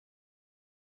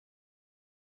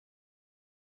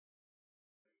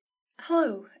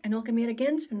Hello, and welcome yet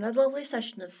again to another lovely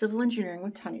session of Civil Engineering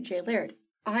with Tanya J. Laird.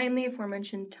 I am the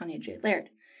aforementioned Tanya J. Laird.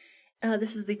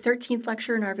 This is the 13th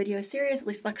lecture in our video series, at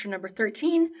least lecture number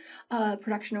 13,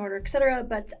 production order, etc.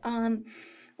 But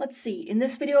let's see. In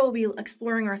this video, we'll be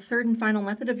exploring our third and final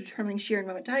method of determining shear and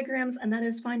moment diagrams, and that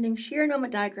is finding shear and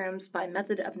moment diagrams by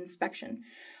method of inspection.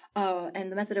 And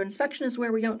the method of inspection is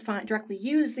where we don't directly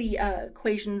use the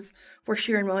equations for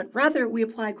shear and moment. Rather, we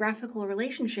apply graphical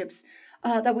relationships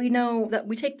that we know that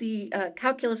we take the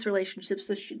calculus relationships,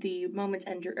 the moment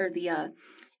and the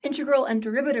integral and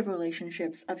derivative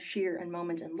relationships of shear and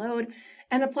moment and load,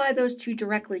 and apply those to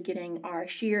directly getting our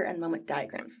shear and moment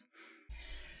diagrams.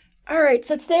 All right,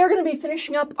 so today we're going to be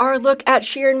finishing up our look at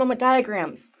shear and moment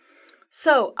diagrams.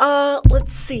 So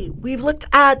let's see. We've looked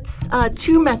at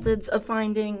two methods of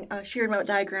finding shear and moment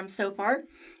diagrams so far.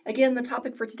 Again, the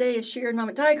topic for today is shear and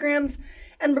moment diagrams,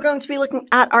 and we're going to be looking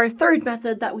at our third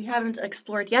method that we haven't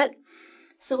explored yet.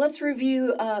 So let's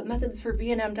review methods for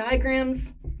V&M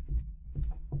diagrams.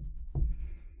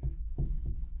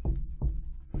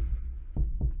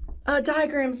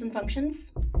 Diagrams and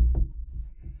functions.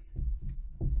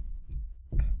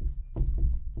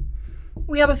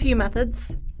 We have a few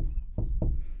methods.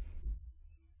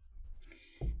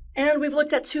 And we've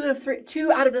looked at two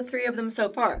out of the three of them so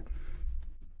far.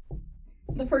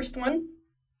 The first one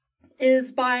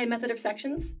is by method of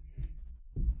sections.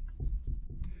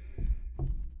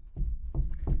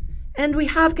 And we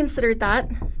have considered that.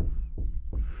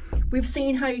 We've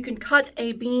seen how you can cut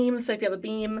a beam. So if you have a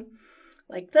beam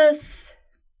like this,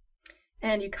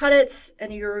 and you cut it,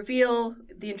 and you reveal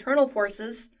the internal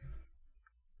forces,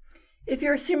 if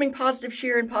you're assuming positive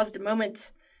shear and positive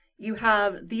moment, you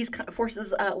have these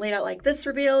forces laid out like this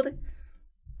revealed,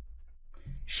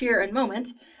 shear and moment,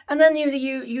 and then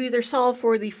you either solve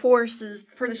for the forces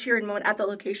for the shear and moment at that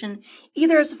location,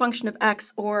 either as a function of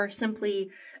x or simply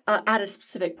at a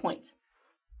specific point.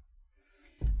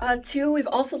 Two, we've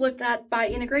also looked at by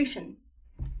integration.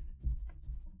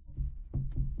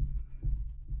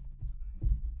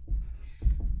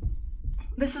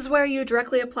 This is where you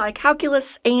directly apply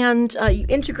calculus and you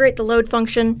integrate the load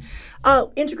function,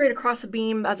 integrate across a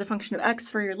beam as a function of x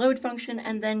for your load function,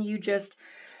 and then you just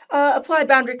apply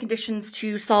boundary conditions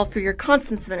to solve for your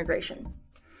constants of integration.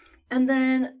 And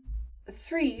then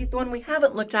three, the one we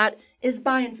haven't looked at, is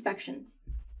by inspection.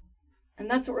 And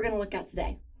that's what we're going to look at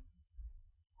today.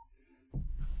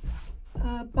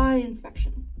 By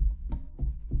inspection.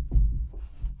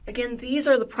 Again, these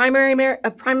are the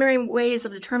primary ways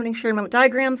of determining shear and moment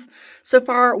diagrams. So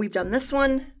far, we've done this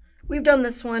one,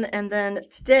 and then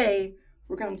today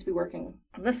we're going to be working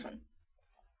on this one.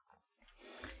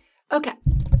 Okay,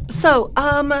 so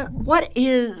what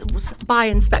is by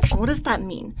inspection? What does that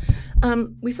mean?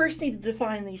 We first need to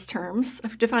define these terms,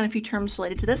 define a few terms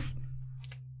related to this.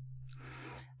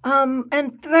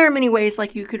 And there are many ways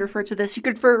like you could refer to this. You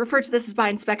could refer to this as by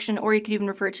inspection, or you could even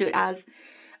refer to it as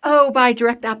by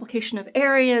direct application of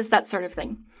areas, that sort of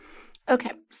thing.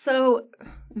 Okay, so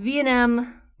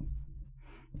V&M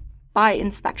by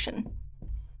inspection.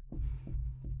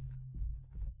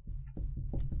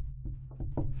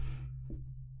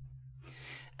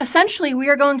 Essentially, we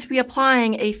are going to be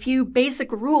applying a few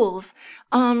basic rules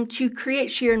to create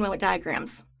shear and moment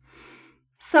diagrams.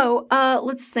 So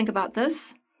let's think about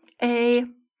this.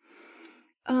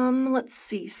 Let's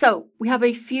see. So we have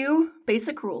a few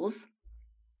basic rules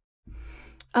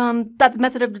that the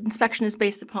method of inspection is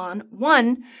based upon.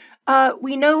 One,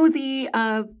 we know the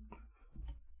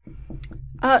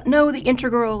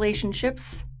integral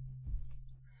relationships.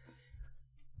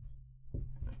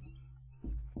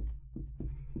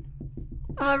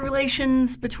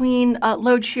 Relations between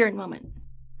load, shear, and moment.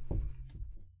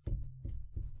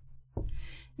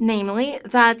 Namely,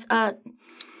 that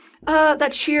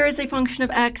that shear as a function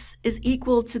of x is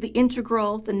equal to the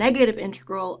integral, the negative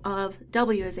integral of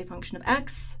w as a function of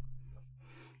x,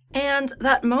 and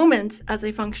that moment as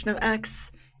a function of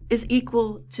x is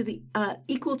equal to the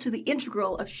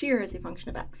integral of shear as a function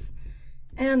of x,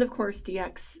 and of course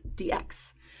dx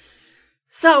dx.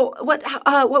 So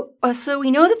so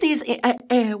we know that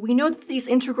these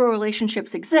integral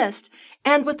relationships exist,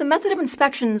 and with the method of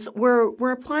inspections,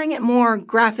 we're applying it more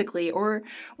graphically, or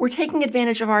we're taking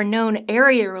advantage of our known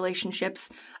area relationships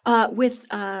with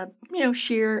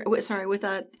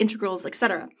integrals,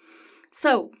 etc.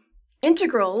 So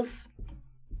integrals,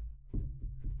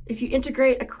 if you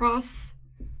integrate across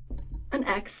an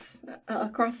x,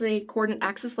 across a coordinate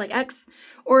axis like x,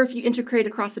 or if you integrate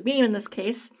across a beam in this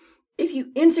case, if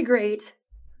you integrate,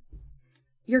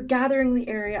 you're gathering the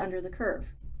area under the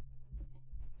curve.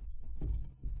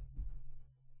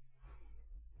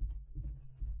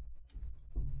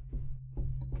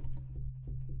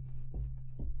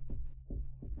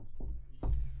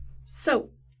 So,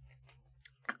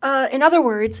 in other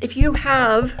words, if you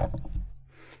have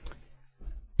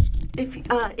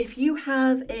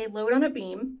a load on a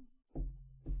beam,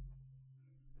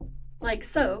 like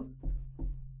so,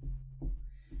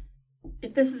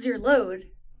 if this is your load,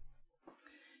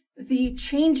 the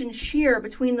change in shear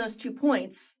between those 2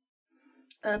 points,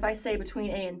 if I say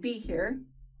between A and B here,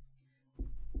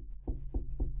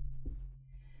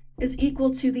 is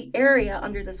equal to the area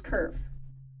under this curve.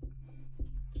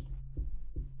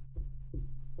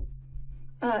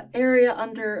 Area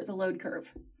under the load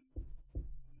curve.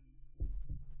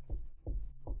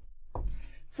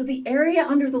 So the area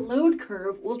under the load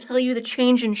curve will tell you the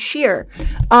change in shear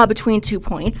between 2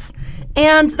 points,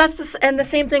 and the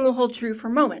same thing will hold true for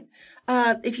moment.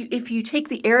 If you take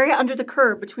the area under the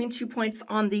curve between 2 points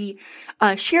on the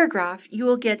shear graph, you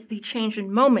will get the change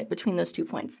in moment between those 2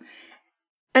 points.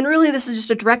 And really, this is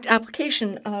just a direct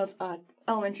application of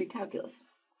elementary calculus.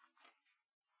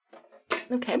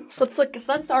 Okay, so let's look.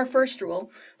 So that's our first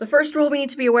rule. The first rule we need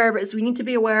to be aware of is we need to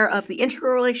be aware of the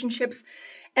integral relationships,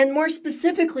 and more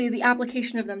specifically, the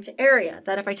application of them to area.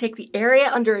 That if I take the area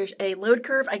under a load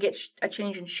curve, I get a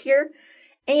change in shear,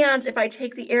 and if I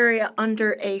take the area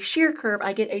under a shear curve,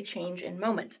 I get a change in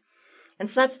moment. And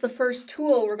so that's the first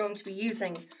tool we're going to be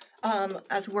using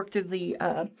as we work through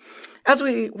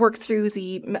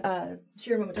the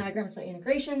shear moment diagrams by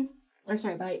integration,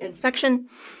 by inspection.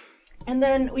 And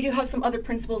then we do have some other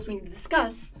principles we need to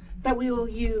discuss that we will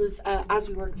use as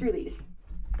we work through these.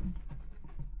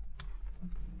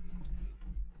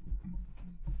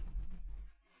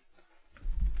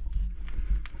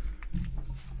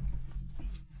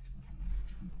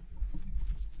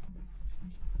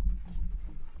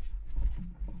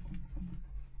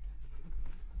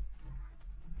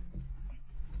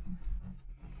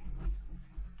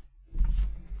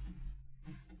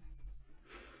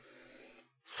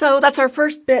 So that's our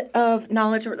first bit of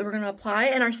knowledge that we're going to apply.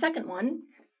 And our second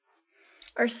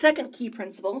key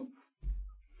principle,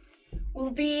 will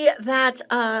be that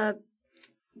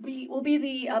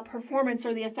the performance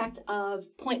or the effect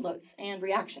of point loads and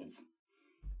reactions.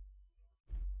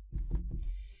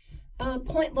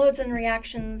 Point loads and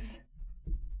reactions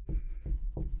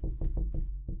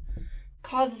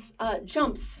cause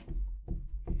jumps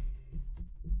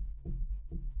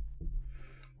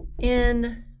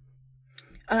in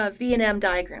V and M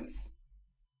diagrams.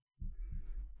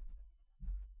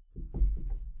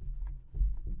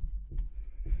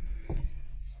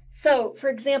 So, for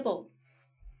example,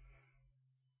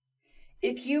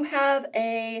 if you have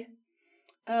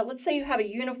let's say you have a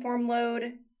uniform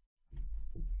load,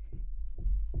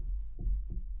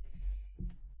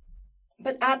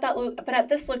 but at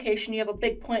this location you have a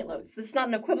big point load. So this is not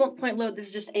an equivalent point load. This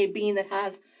is just a beam that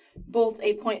has both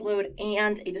a point load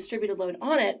and a distributed load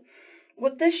on it.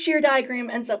 What this shear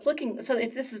diagram ends up looking, so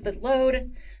if this is the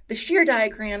load, the shear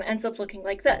diagram ends up looking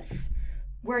like this,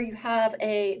 where you have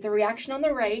the reaction on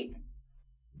the right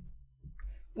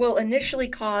will initially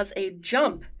cause a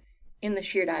jump in the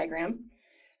shear diagram.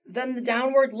 Then the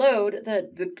downward load,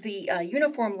 the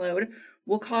uniform load,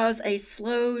 will cause a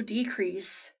slow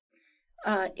decrease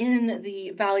in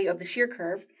the value of the shear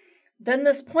curve. Then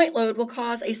this point load will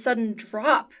cause a sudden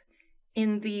drop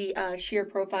in the shear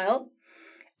profile.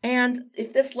 And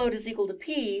if this load is equal to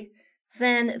P,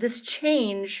 then this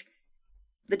change,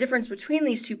 the difference between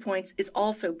these 2 points, is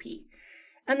also P.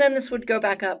 And then this would go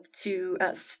back up to,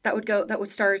 that would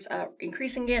start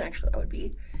increasing again. Actually, that would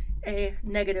be a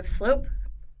negative slope.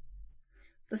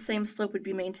 The same slope would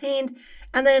be maintained.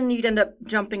 And then you'd end up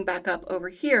jumping back up over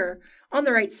here on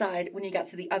the right side when you got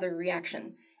to the other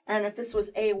reaction. And if this was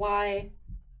AY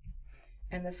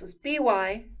and this was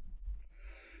BY,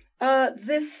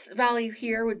 this value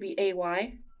here would be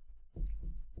AY,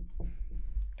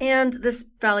 and this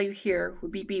value here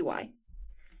would be BY.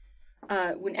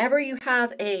 Whenever you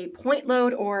have a point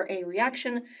load or a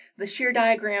reaction, the shear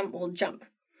diagram will jump.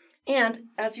 And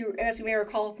as you may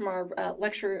recall from our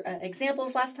lecture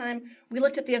examples last time, we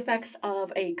looked at the effects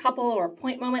of a couple or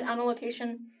point moment on a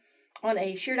location on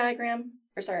a shear diagram,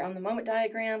 on the moment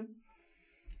diagram.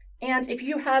 And if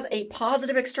you have a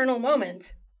positive external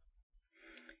moment,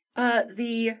 let's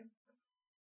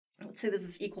say this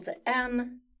is equal to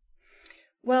M.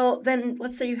 Well, then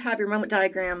let's say you have your moment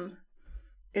diagram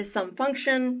is some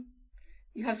function.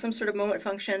 You have some sort of moment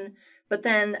function, but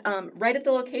then right at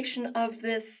the location of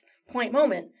this point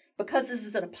moment, because this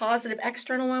is at a positive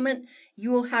external moment,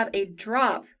 you will have a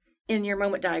drop in your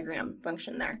moment diagram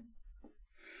function there.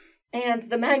 And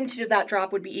the magnitude of that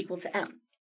drop would be equal to M.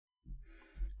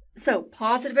 So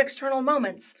positive external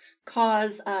moments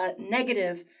cause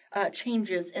negative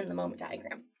changes in the moment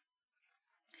diagram.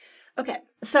 Okay,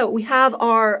 so we have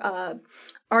our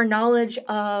knowledge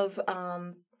of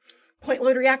point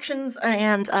load reactions,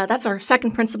 and that's our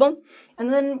second principle.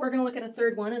 And then we're going to look at a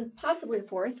third one and possibly a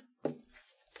fourth.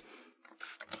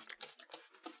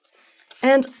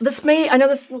 And this I know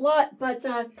this is a lot, but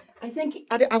I think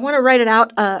I want to write it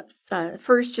out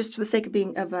first, just for the sake of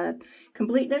being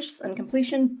completeness and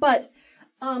completion. But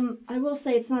I will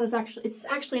say it's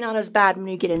actually not as bad when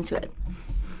you get into it.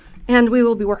 And we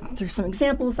will be working through some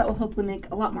examples that will hopefully make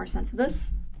a lot more sense of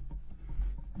this.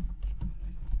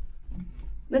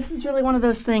 This is really one of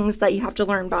those things that you have to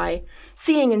learn by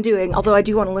seeing and doing, although I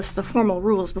do want to list the formal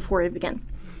rules before we begin.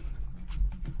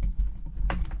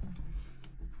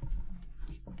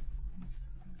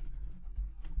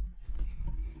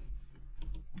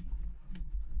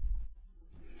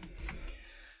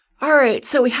 All right,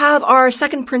 so we have our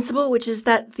second principle, which is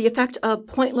that the effect of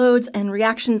point loads and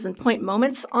reactions and point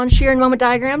moments on shear and moment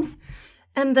diagrams.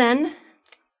 And then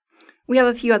we have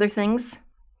a few other things.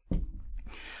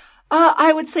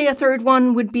 I would say a third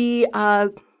one would be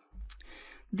the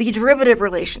derivative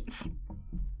relations.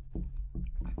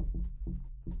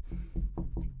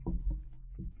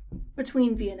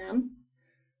 Between V and M.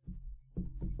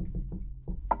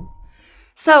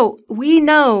 So we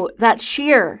know that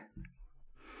shear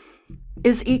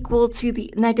is equal to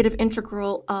the negative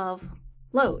integral of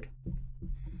load.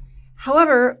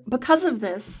 However, because of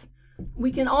this,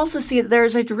 we can also see that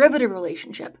there's a derivative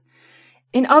relationship.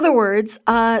 In other words,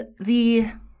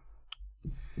 the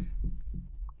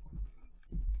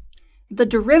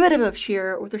derivative of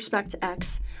shear with respect to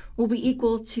x will be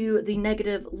equal to the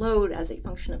negative load as a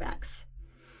function of x.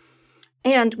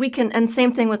 And we can, and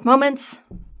same thing with moments.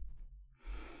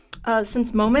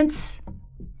 Since moment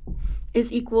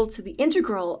is equal to the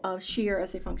integral of shear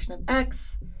as a function of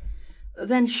x,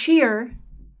 then shear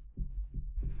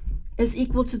is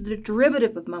equal to the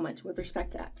derivative of moment with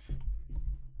respect to x.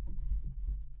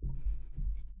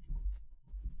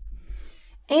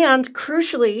 And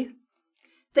crucially,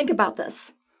 think about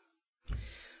this.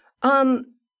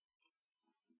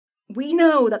 We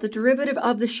know that the derivative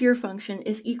of the shear function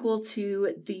is equal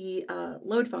to the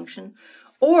load function.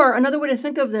 Or another way to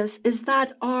think of this is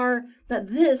that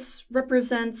this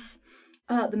represents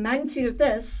the magnitude of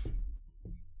this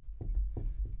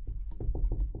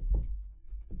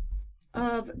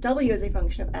of w as a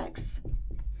function of x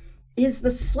is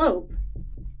the slope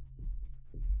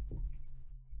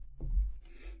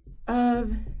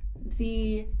of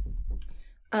the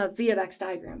v of x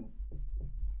diagram.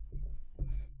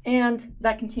 And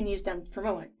that continues down for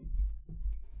moment.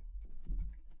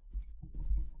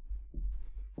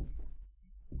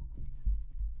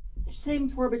 Same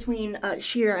for between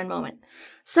shear and moment.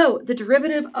 So the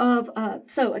derivative of,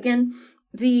 so again,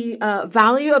 the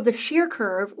value of the shear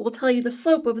curve will tell you the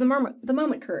slope of the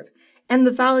moment curve. And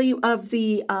the value of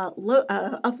the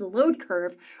load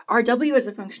curve, Rw as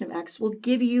a function of x, will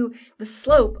give you the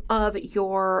slope of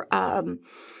your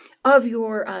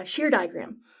shear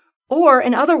diagram. Or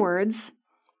in other words,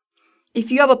 if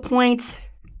you have a point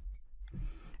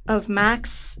of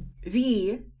max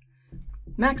v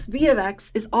of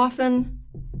x is often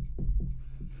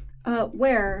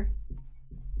where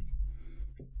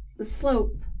the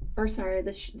slope, or sorry,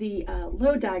 the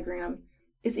load diagram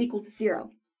is equal to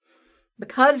 0.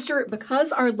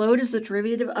 Because our load is the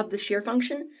derivative of the shear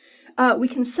function, we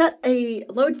can set a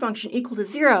load function equal to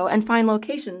 0 and find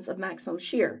locations of maximum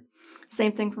shear.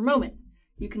 Same thing for moment.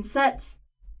 You can set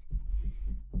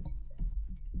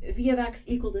v of x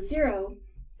equal to 0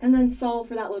 and then solve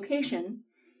for that location.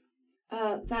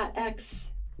 That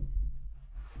x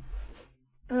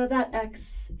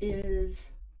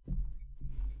is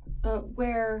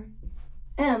where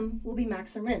m will be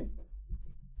max or min.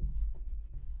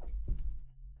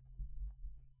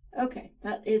 Okay,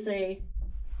 that is a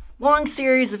long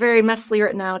series of very messily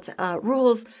written out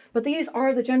rules, but these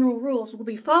are the general rules we'll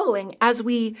be following as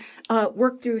we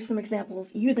work through some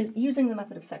examples using the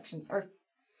method of sections, or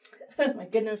my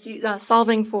goodness,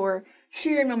 solving for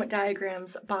shear and moment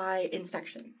diagrams by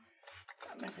inspection.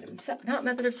 Not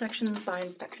method of sections, by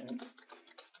inspection.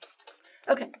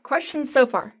 Okay, questions so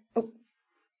far? Oh.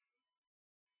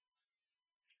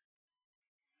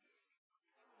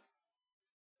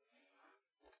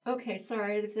 Okay,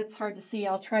 sorry if that's hard to see.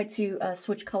 I'll try to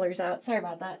switch colors out. Sorry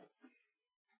about that.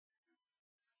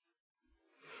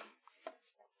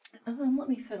 Let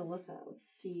me fiddle with that. Let's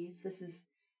see if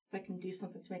I can do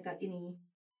something to make that any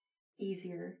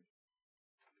easier.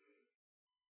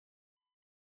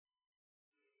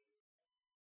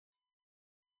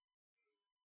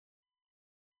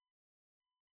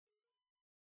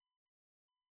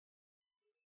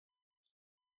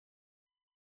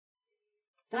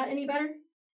 That any better?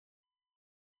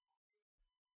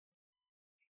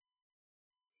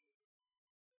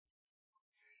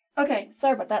 Okay,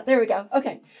 sorry about that. There we go.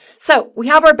 Okay, so we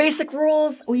have our basic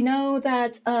rules. We know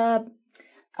that, oh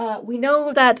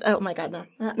my God,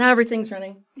 now everything's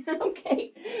running.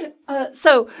 Okay,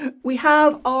 so we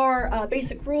have our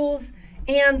basic rules,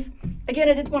 and again,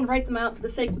 I didn't want to write them out for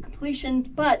the sake of completion,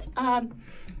 but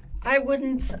I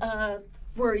wouldn't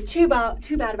worry too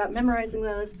bad about memorizing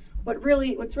those. What's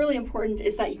really important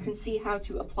is that you can see how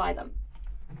to apply them.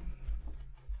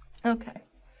 Okay,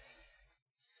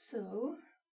 so.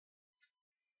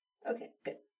 Okay,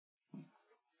 good.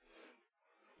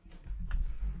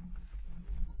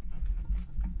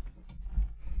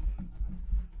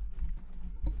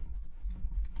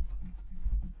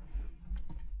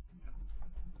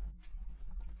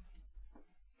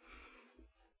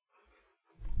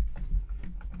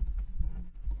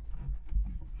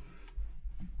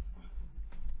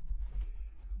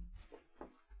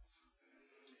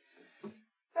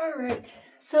 All right,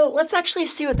 so let's actually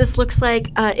see what this looks like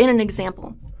in an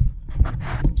example.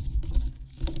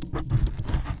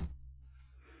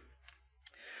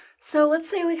 So let's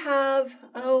say we have,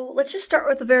 let's just start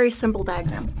with a very simple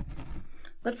diagram.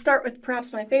 Let's start with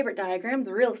perhaps my favorite diagram,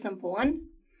 the real simple one.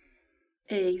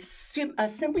 A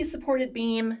simply supported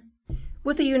beam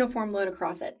with a uniform load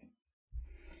across it.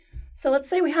 So let's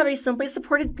say we have a simply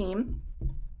supported beam,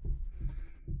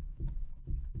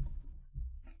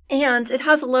 and it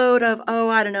has a load of,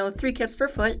 3 kips per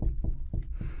foot.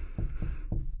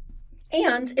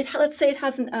 And let's say it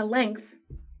has a length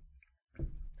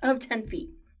of 10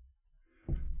 feet.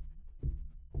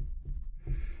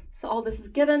 So all this is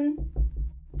given.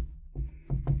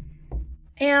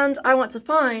 And I want to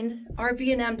find our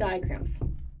V&M diagrams.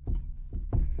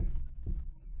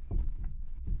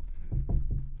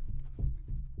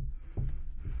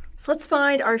 So let's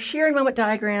find our shear and moment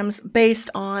diagrams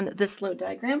based on this load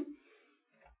diagram.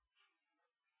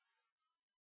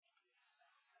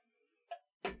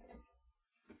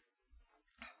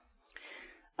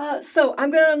 So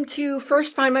I'm going to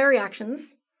first find my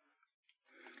reactions.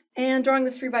 And drawing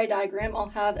this free body diagram, I'll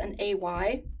have an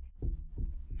AY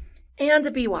and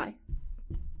a BY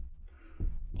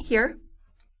here.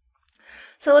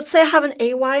 So let's say I have an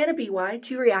AY and a BY,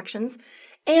 2 reactions.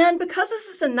 And because this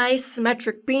is a nice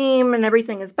symmetric beam and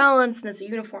everything is balanced and it's a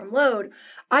uniform load,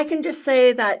 I can just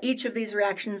say that each of these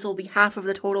reactions will be half of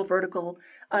the total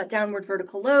downward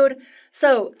vertical load.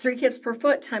 So 3 kips per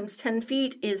foot times 10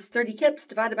 feet is 30 kips,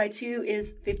 divided by 2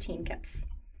 is 15 kips.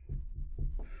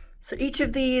 So each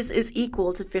of these is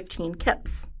equal to 15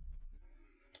 kips.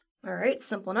 All right,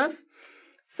 simple enough.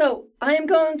 So I am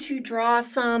going to draw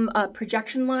some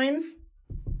projection lines.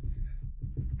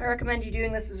 I recommend you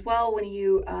doing this as well when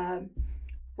you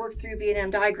work through V&M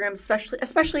diagrams,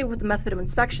 especially with the method of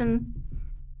inspection.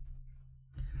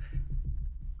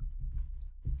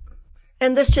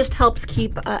 And this just helps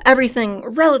keep everything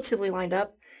relatively lined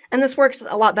up. And this works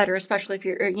a lot better, especially if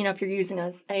you're using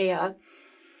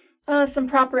some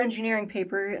proper engineering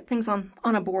paper. Things on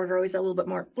a board are always a little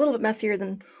bit messier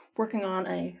than working on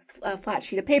a flat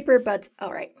sheet of paper, but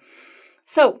all right.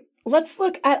 So let's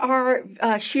look at our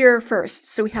shear first.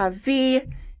 So we have V,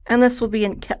 and this will be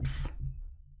in kips.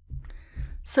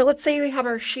 So let's say we have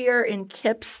our shear in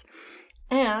kips,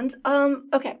 and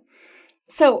okay.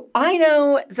 So I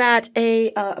know that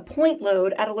a point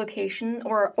load at a location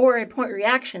or a point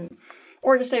reaction,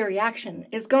 or just a reaction,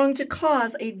 is going to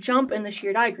cause a jump in the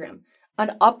shear diagram.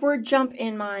 An upward jump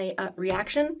in my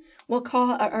reaction will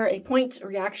or a point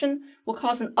reaction will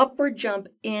cause an upward jump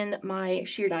in my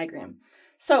shear diagram.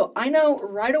 So I know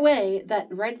right away that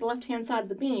right at the left-hand side of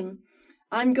the beam,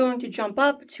 I'm going to jump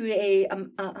up to a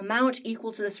amount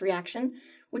equal to this reaction,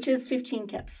 which is 15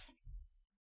 kips.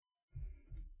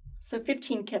 So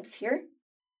 15 kips here.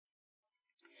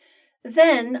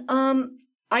 Then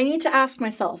I need to ask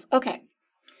myself, okay,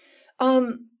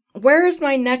 where is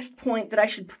my next point that I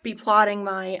should be plotting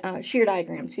my shear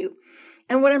diagram to?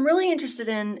 And what I'm really interested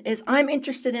in is I'm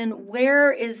interested in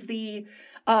where is the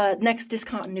next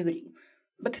discontinuity.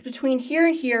 Because between here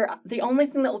and here, the only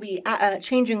thing that will be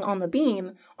changing on the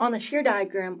beam, on the shear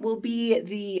diagram, will be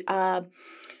the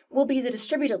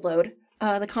distributed load,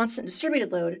 the constant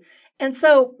distributed load. And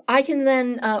so I can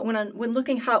then, when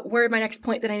looking where my next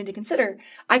point that I need to consider,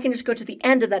 I can just go to the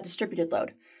end of that distributed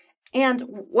load. And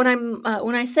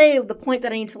when I say the point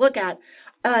that I need to look at,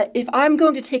 if I'm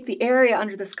going to take the area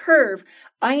under this curve,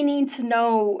 I need to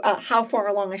know how far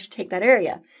along I should take that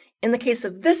area. In the case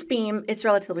of this beam, it's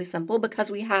relatively simple because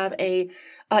we have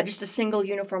just a single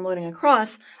uniform loading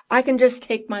across. I can just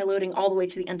take my loading all the way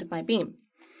to the end of my beam.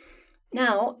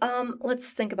 Now,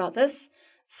 let's think about this.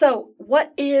 So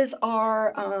what is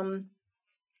the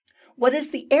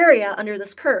area under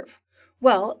this curve?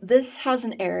 Well, this has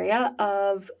an area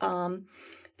of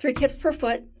 3 kips per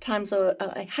foot times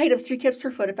a height of 3 kips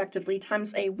per foot, effectively,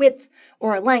 times a width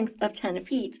or a length of 10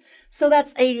 feet. So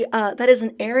that is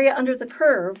an area under the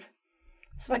curve.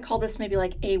 So I call this maybe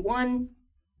like A1.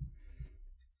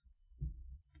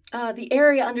 The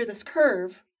area under this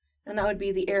curve, and that would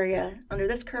be the area under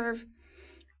this curve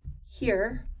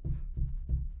here.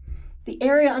 The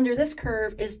area under this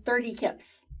curve is 30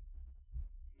 kips.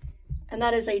 And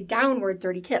that is a downward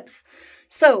 30 kips.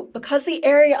 So because the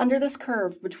area under this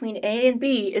curve between A and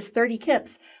B is 30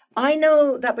 kips, I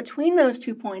know that between those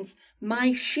 2 points,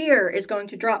 my shear is going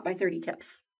to drop by 30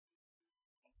 kips.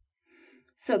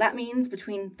 So that means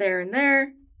between there and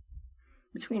there,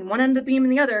 between one end of the beam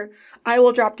and the other, I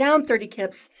will drop down 30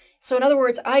 kips. So in other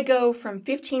words, I go from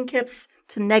 15 kips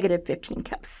to negative 15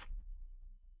 kips.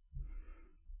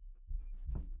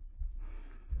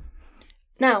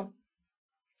 Now,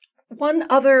 one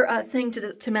other thing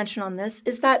to mention on this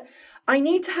is that I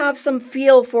need to have some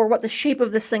feel for what the shape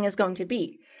of this thing is going to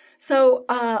be. So,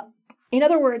 in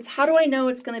other words, how do I know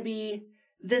it's going to be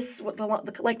this,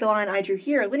 like the line I drew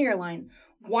here, a linear line?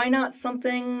 Why not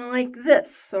something like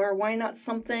this? Or why not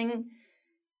something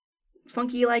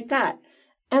funky like that?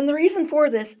 And the reason for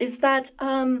this is that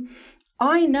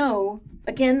I know,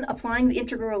 again, applying the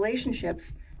integral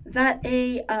relationships, that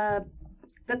I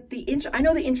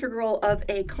know the integral of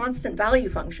a constant value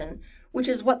function, which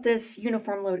is what this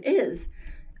uniform load is.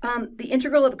 The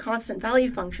integral of a constant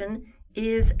value function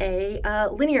is a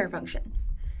linear function.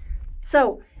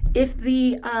 So if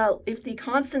the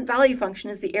constant value function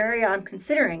is the area I'm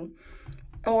considering,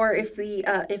 or if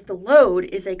the load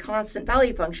is a constant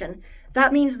value function,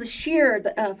 that means the shear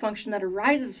function that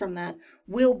arises from that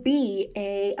will be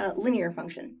a linear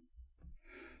function.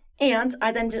 And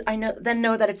I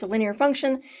know that it's a linear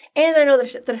function, and I know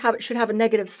that it should have a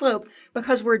negative slope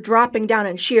because we're dropping down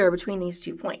in shear between these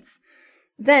 2 points.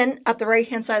 Then, at the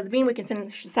right-hand side of the beam, we can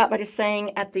finish this out by just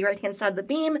saying, at the right-hand side of the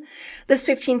beam, this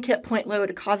 15 kip point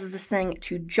load causes this thing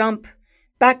to jump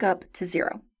back up to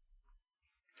 0.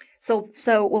 So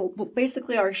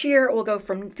basically our shear will go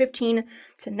from 15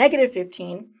 to negative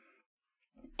 15,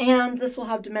 and this will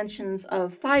have dimensions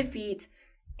of 5 feet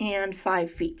and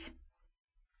 5 feet.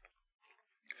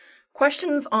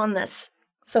 Questions on this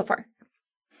so far?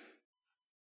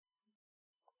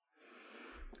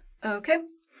 Okay,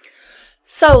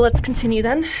 so let's continue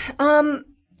then.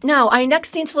 Now, I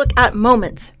next need to look at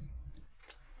moment.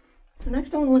 So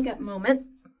next I want to look at moment.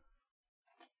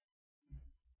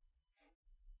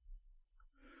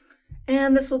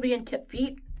 And this will be in kip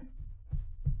feet.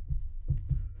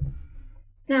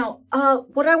 Now,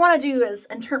 what I want to do is,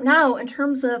 in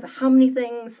terms of how many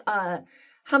things,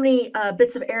 how many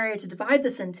bits of area to divide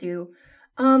this into,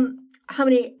 how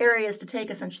many areas to take,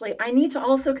 essentially, I need to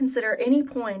also consider any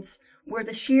points where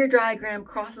the shear diagram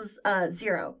crosses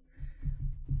 0.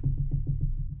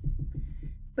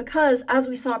 Because, as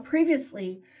we saw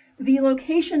previously, the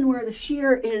location where the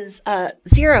shear is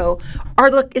 0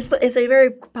 is a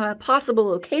very possible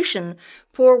location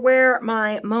for where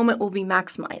my moment will be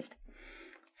maximized.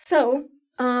 So,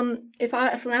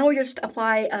 now we just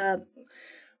apply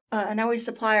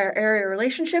our area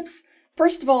relationships.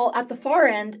 First of all, at the far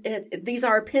end, these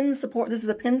are pin support. This is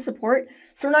a pin support,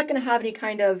 so we're not going to have any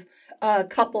kind of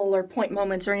couple or point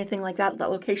moments or anything like that.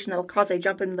 That location that will cause a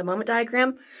jump into the moment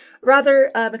diagram.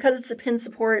 Rather, because it's a pin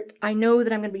support, I know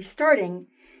that I'm going to be starting.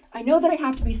 I know that I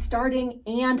have to be starting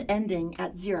and ending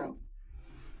at 0.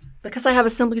 Because I have a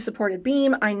simply supported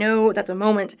beam, I know that the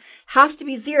moment has to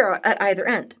be 0 at either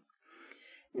end.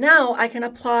 Now I can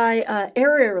apply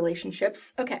area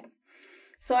relationships. Okay,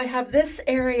 so I have this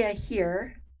area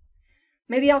here.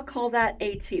 Maybe I'll call that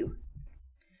A2.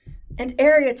 And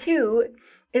area 2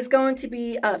 is going to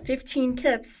be 15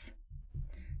 kips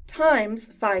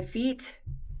times 5 feet,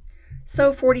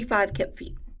 so 45 kip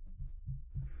feet.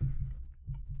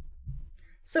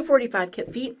 So 45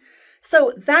 kip feet.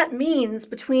 So that means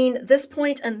between this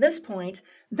point and this point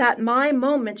that my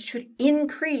moment should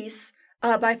increase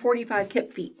by 45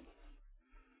 kip feet.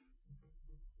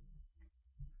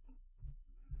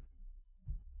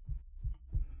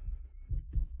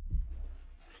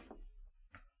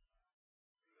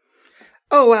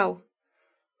 Oh, wow.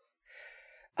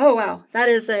 Oh, wow. That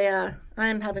is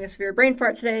I'm having a severe brain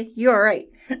fart today. You are right.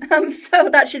 So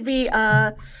that should be,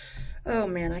 oh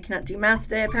man, I cannot do math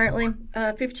today, apparently.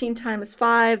 15 times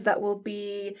 5, that will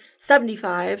be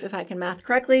 75, if I can math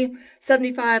correctly.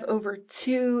 75 over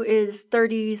 2 is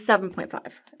 37.5,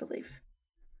 I believe.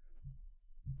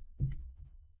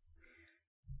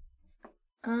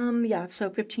 Yeah, so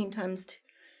 15 times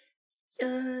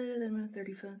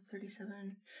 35,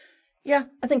 37. Yeah,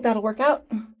 I think that'll work out.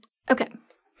 Okay,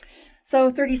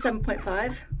 so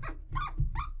 37.5.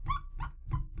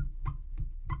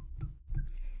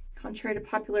 Contrary to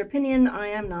popular opinion, I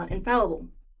am not infallible.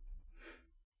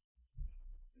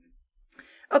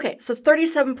 Okay, so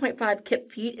 37.5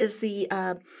 kip feet is the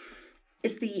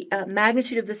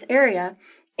magnitude of this area,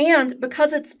 and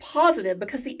because it's positive,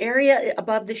 because the area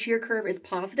above the shear curve is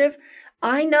positive,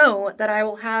 I know that I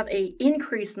will have an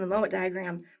increase in the moment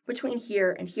diagram between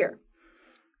here and here.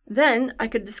 Then I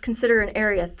could just consider an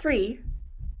area 3.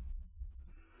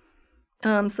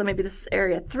 So maybe this is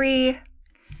area 3,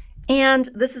 and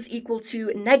this is equal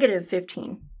to negative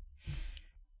 15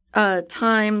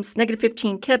 times negative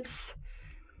 15 kips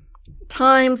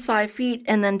times 5 feet,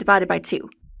 and then divided by 2.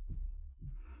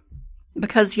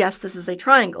 Because, yes, this is a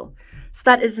triangle. So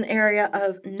that is an area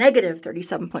of negative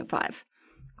 37.5.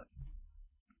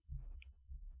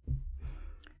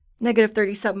 Negative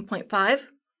 37.5.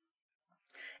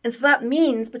 And so that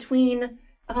means between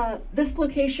this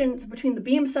location, between the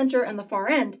beam center and the far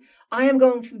end, I am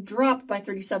going to drop by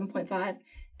 37.5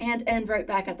 and end right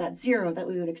back at that 0 that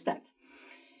we would expect.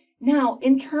 Now,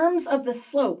 in terms of the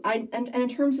slope, and in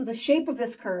terms of the shape of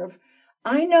this curve,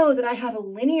 I know that I have a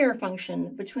linear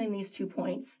function between these 2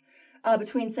 points,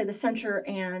 between, say, the center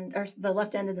and, or the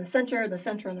left end and the center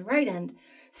and the right end.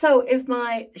 So if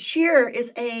my shear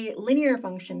is a linear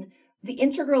function, the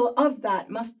integral of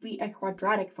that must be a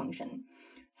quadratic function.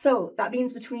 So that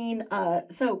means between, I'm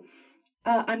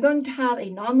going to have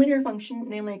a nonlinear function,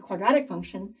 namely a quadratic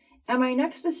function, and my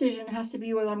next decision has to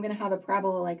be whether I'm going to have a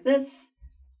parabola like this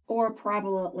or a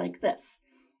parabola like this.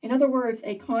 In other words,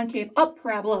 a concave up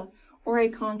parabola or a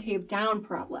concave down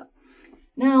parabola.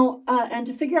 Now, and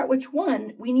to figure out which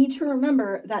one, we need to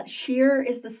remember that shear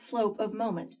is the slope of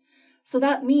moment. So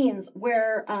that means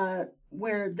where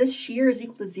this shear is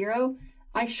equal to 0,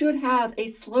 I should have a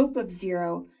slope of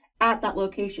 0 at that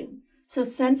location. So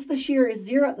since the shear is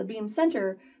 0 at the beam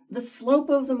center, the slope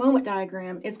of the moment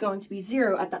diagram is going to be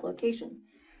 0 at that location.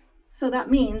 So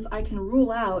that means I can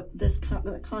rule out this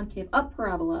concave up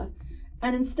parabola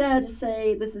and instead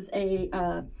say this is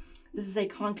a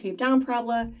concave down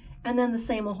parabola, and then the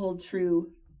same will hold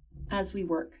true as we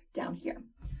work down here.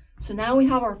 So now we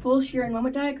have our full shear and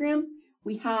moment diagram.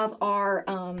 We have our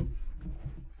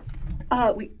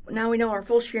now we know our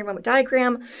full shear and moment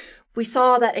diagram. We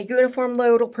saw that a uniform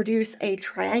load will produce a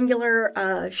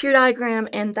triangular shear diagram,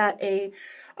 and that a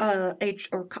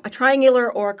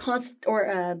triangular or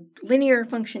a linear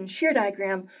function shear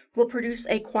diagram will produce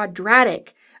a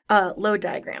quadratic load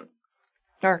diagram,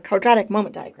 or quadratic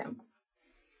moment diagram.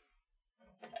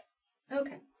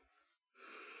 Okay.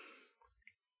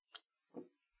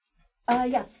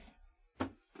 Yes.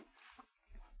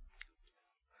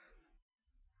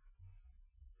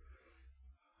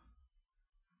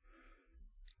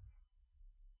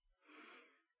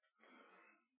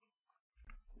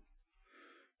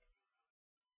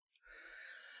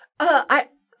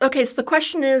 Okay, so the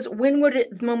question is, when would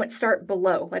the moment start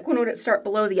below? Like, when would it start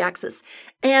below the axis?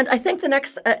 And I think the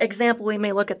next example, we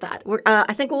may look at that.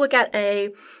 I think we'll look at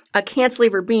a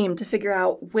cantilever beam to figure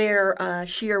out where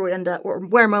shear would end up, or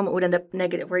where moment would end up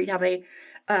negative, where you'd have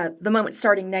the moment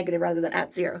starting negative rather than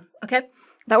at 0. Okay,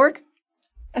 that work?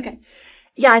 Okay.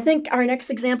 Yeah, I think our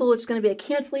next example is going to be a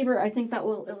cantilever. I think that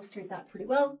will illustrate that pretty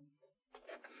well.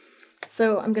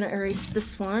 So I'm going to erase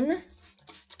this one.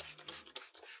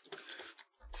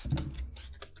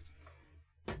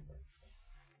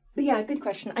 But yeah, good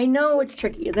question. I know it's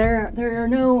tricky. There are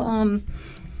no,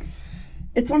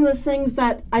 it's one of those things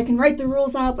that I can write the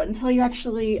rules out, but until you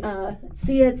actually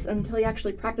see it, until you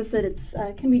actually practice it,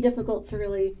 it can be difficult to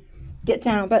really get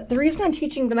down. But the reason I'm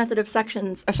teaching the method of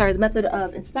the method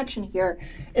of inspection here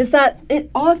is that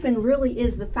it often really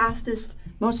is the fastest,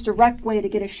 most direct way to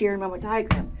get a shear and moment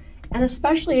diagram. And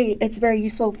especially it's very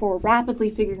useful for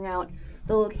rapidly figuring out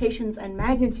the locations and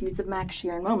magnitudes of max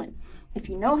shear and moment. If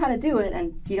you know how to do it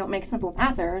and you don't make simple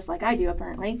math errors like I do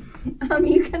apparently,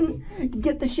 you can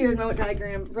get the shear and moment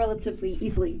diagram relatively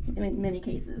easily in many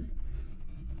cases.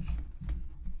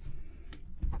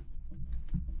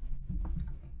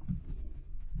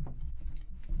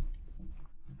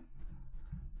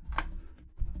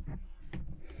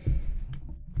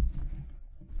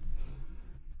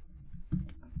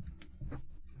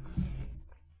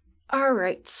 All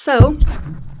right, so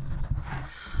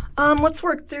let's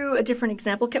work through a different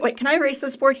example. Wait, can I erase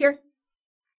this board here?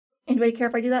 Anybody care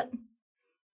if I do that?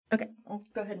 Okay, I'll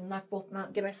go ahead and knock both of them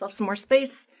out, give myself some more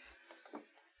space.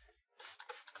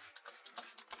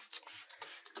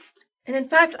 And in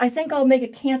fact, I think I'll make a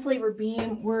cantilever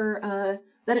beam where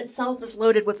that itself is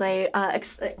loaded with a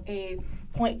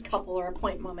point couple or a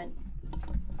point moment,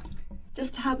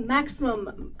 just to have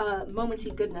maximum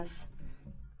momenty goodness.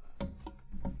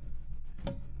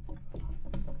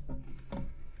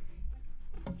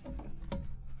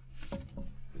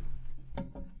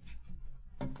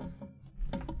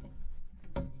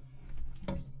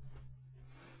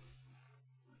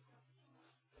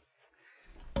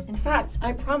 In fact,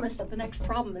 I promise that the next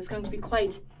problem is going to be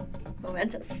quite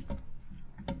momentous.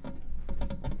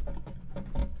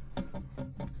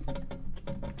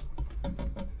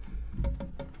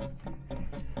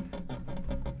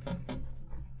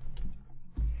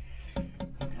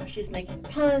 Now she's making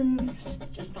puns.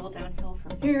 It's just all downhill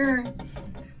from here.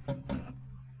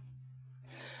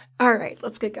 All right,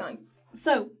 let's get going.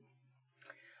 So,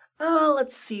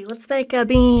 let's see. Let's make a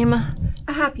beam,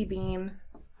 a happy beam.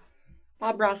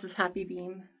 Bob Ross's happy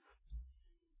beam.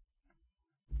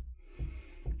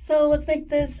 So let's make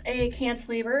this a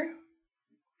cantilever.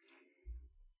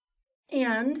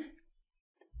 And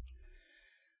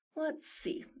let's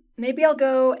see. Maybe I'll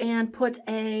go and put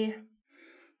a,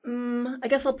 I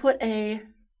guess I'll put a,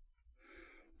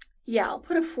 I'll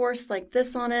put a force like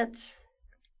this on it.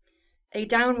 A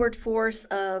downward force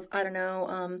of, I don't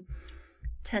know,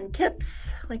 10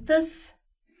 kips, like this.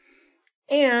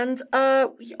 And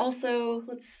we also,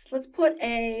 let's put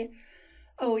a,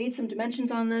 we need some dimensions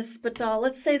on this, but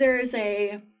let's say there is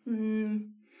a,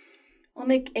 I'll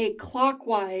make a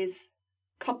clockwise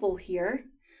couple here.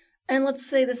 And let's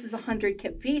say this is 100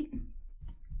 kip feet.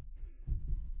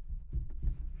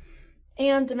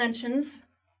 And dimensions.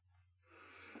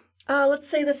 Let's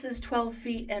say this is 12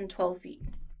 feet and 12 feet.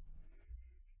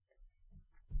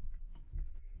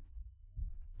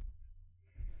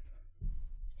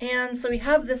 And so we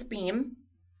have this beam.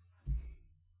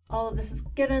 All of this is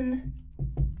given.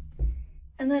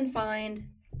 And then find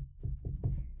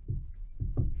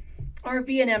our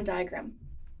V and M diagram.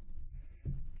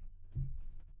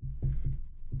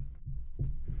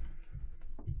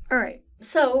 All right,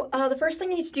 so the first thing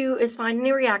we need to do is find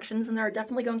any reactions, and there are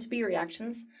definitely going to be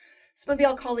reactions. So maybe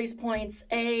I'll call these points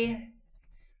A,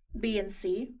 B, and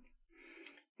C.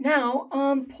 Now,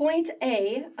 point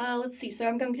A, let's see, so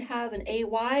I'm going to have an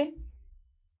AY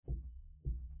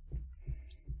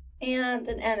and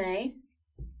an MA.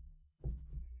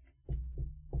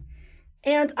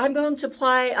 And I'm going to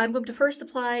first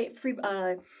apply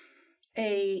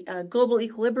a global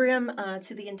equilibrium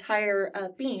to the entire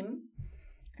beam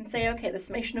and say, okay, the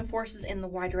summation of forces in the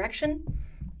y direction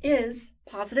is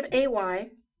positive AY,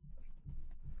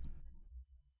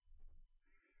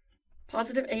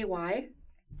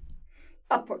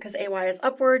 upward, because AY is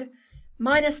upward,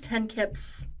 minus 10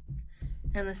 kips,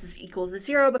 and this is equal to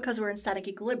 0 because we're in static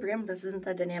equilibrium. This isn't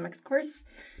a dynamics course.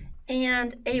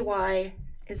 And AY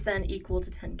is then equal to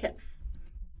 10 kips.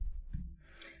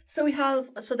 So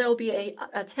there will be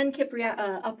a 10 kip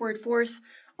upward force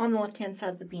on the left-hand side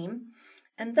of the beam.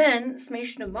 And then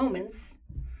summation of moments.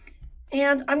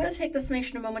 And I'm going to take the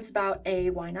summation of moments about AY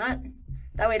naught.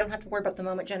 That way I don't have to worry about the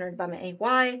moment generated by my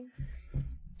AY.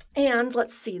 And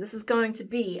let's see, this is going to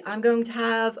be, I'm going to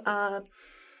have,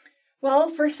 well,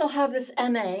 first I'll have this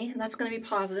MA, and that's going to be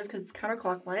positive because it's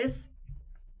counterclockwise.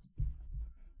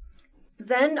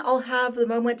 Then I'll have the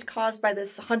moment caused by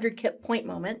this 100 kip point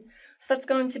moment. So that's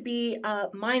going to be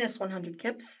minus 100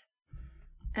 kips.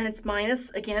 And it's minus,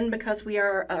 again, because we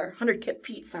are 100 kip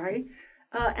feet, sorry.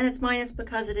 And it's minus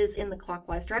because it is in the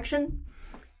clockwise direction.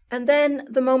 And then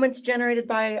the moment generated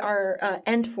by our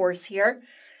end force here.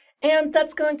 And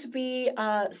that's going to be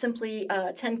simply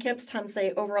 10 kips times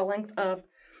the overall length of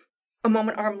a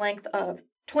moment arm length of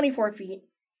 24 feet.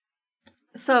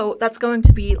 So that's going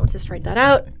to be, let's just write that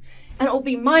out. And it will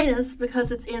be minus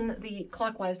because it's in the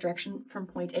clockwise direction from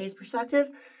point A's perspective.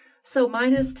 So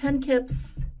minus 10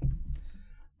 kips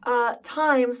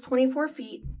times 24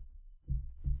 feet.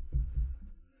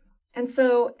 And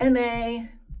so MA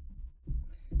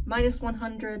minus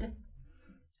 100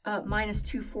 minus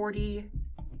 240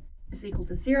 is equal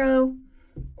to 0,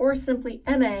 or simply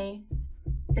MA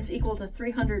is equal to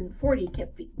 340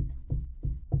 kip feet.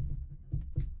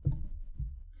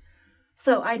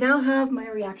 So I now have my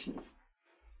reactions.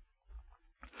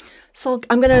 So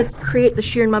I'm going to create the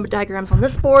shear and moment diagrams on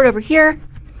this board over here.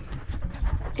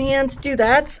 And to do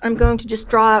that, I'm going to just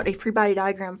draw out a free body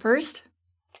diagram first.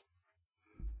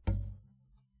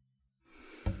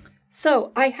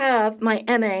 So I have my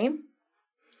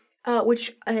MA,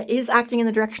 which is acting in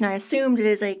the direction I assumed. It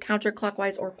is a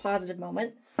counterclockwise or positive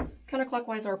moment,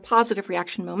 counterclockwise or positive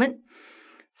reaction moment.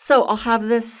 So I'll have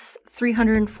this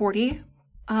 340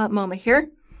 moment here.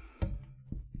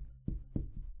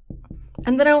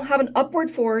 And then I'll have an upward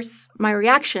force, my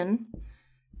reaction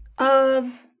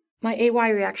of my AY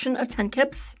reaction of 10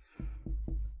 kips.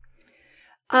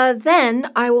 Then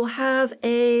I will have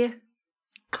a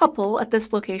couple at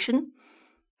this location,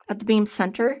 at the beam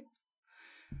center,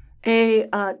 a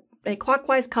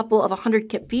clockwise couple of 100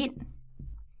 kip feet.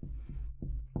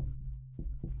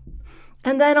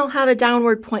 And then I'll have a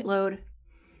downward point load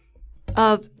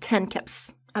of 10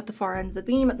 kips at the far end of the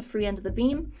beam, at the free end of the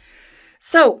beam.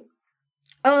 So,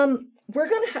 we're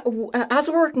going to, as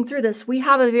we're working through this, we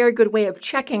have a very good way of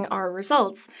checking our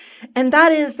results. And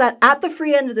that is that at the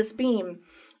free end of this beam,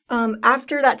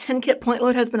 after that 10 kip point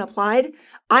load has been applied,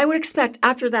 I would expect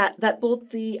after that both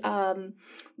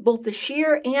the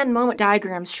shear and moment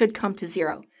diagrams should come to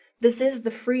zero. This is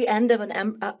the free end of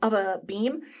a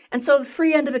beam, and so the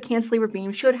free end of a cantilever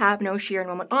beam should have no shear and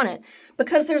moment on it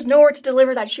because there's nowhere to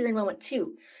deliver that shear and moment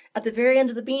to. At the very end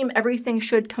of the beam, everything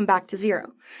should come back to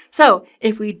zero. So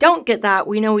if we don't get that,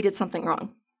 we know we did something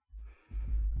wrong.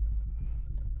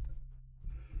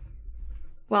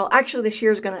 Well, actually, the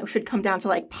shear should come down to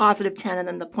like positive 10, and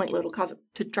then the point load will cause it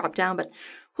to drop down, but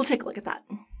we'll take a look at that.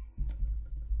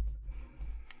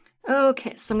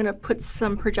 Okay, so I'm going to put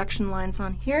some projection lines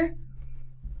on here.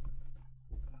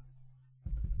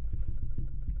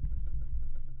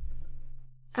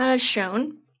 As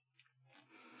shown.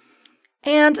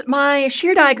 And my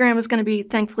shear diagram is going to be,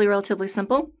 thankfully, relatively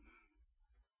simple.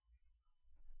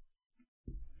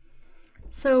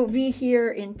 So V here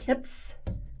in kips.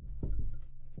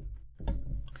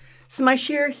 So my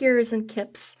shear here is in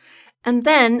kips. And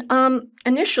then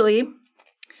initially,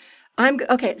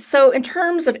 okay, so in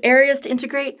terms of areas to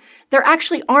integrate, there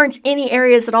actually aren't any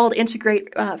areas at all to integrate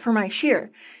for my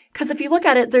shear. Because if you look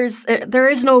at it, there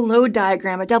is no load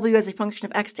diagram, a W as a function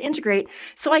of X to integrate,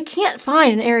 so I can't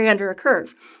find an area under a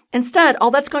curve. Instead,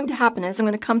 all that's going to happen is I'm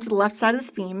going to come to the left side of this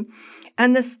beam,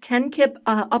 and this 10 kip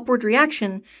upward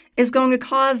reaction is going to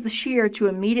cause the shear to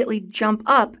immediately jump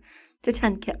up to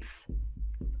 10 kips.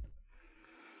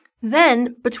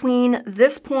 Then, between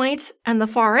this point and the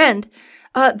far end,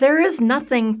 there is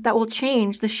nothing that will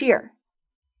change the shear.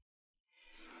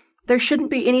 There shouldn't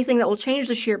be anything that will change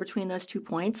the shear between those 2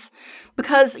 points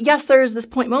because, yes, there is this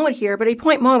point moment here, but a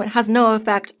point moment has no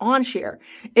effect on shear.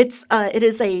 It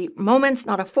is a moment,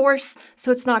 not a force,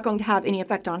 so it's not going to have any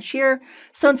effect on shear.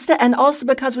 So instead, and also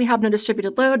because we have no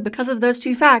distributed load, because of those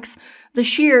two facts, the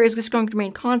shear is just going to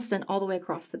remain constant all the way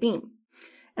across the beam.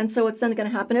 And so what's then going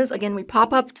to happen is, again, we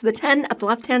pop up to the 10 at the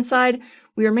left-hand side,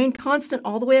 we remain constant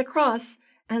all the way across,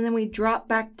 and then we drop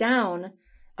back down.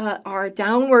 Our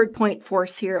downward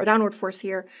force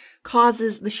here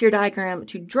causes the shear diagram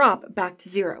to drop back to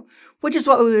zero, which is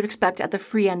what we would expect at the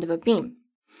free end of a beam.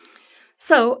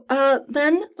 So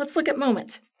then let's look at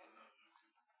moment.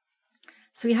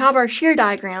 So we have our shear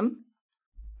diagram,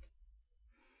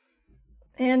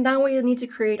 and now we need to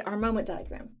create our moment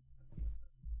diagram.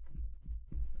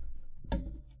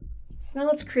 So now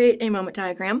let's create a moment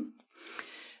diagram.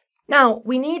 Now,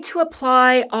 we need to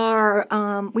apply our,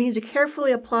 we need to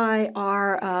carefully apply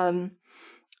our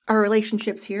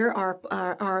relationships here,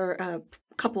 our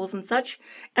couples and such.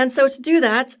 And so to do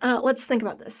that, let's think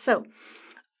about this. So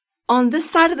on this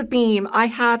side of the beam, I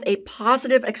have a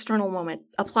positive external moment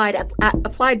applied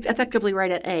effectively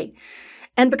right at A.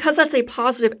 And because that's a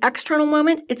positive external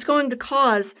moment, it's going to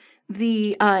cause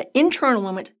the internal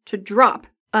moment to drop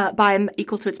by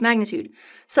equal to its magnitude.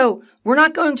 So we're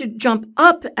not going to jump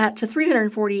up to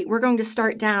 340, we're going to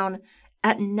start down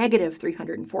at negative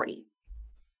 340.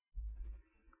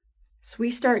 So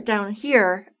we start down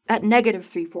here at negative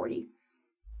 340.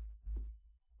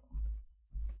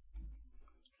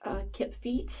 Kip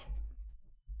feet.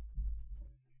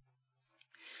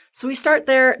 So we start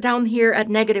down here at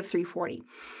negative 340.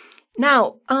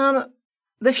 Now,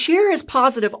 the shear is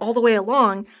positive all the way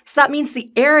along, so that means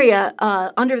the area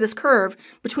under this curve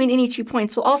between any 2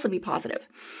 points will also be positive.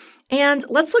 And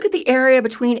let's look at the area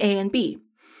between A and B.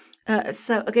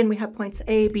 So again, we have points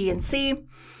A, B, and C.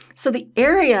 So the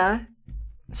area,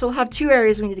 so we'll have two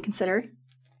areas we need to consider.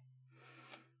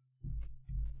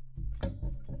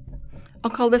 I'll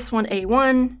call this one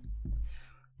A1,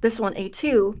 this one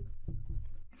A2.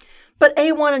 But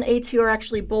A1 and A2 are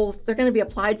actually both, they're going to be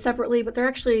applied separately, but they're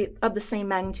actually of the same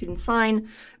magnitude and sign.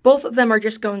 Both of them are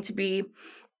just going to be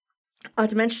a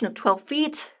dimension of 12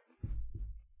 feet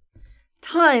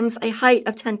times a height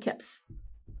of 10 kips.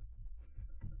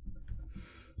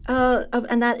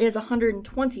 And that is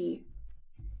 120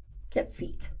 kip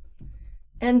feet.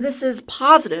 and this is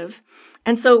positive.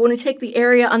 And so when we take the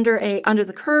area under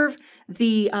the curve,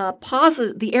 the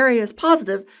area is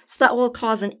positive, so that will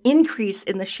cause an increase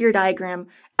in the shear diagram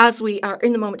as we are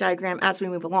in the moment diagram as we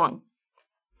move along.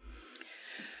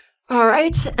 All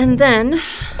right, and then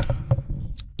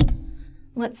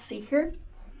let's see here.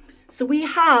 So we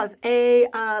have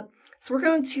so we're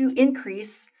going to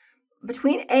increase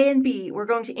between A and B. We're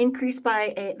going to increase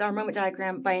by our moment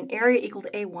diagram by an area equal to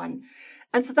A1.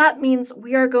 And so that means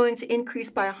we are going to increase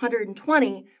by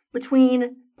 120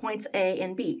 between points A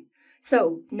and B.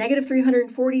 So negative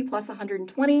 340 plus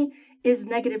 120 is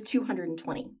negative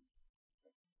 220.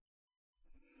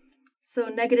 So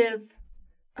negative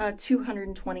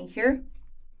 220 here.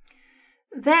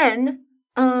 Then,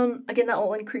 again, that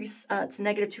will increase to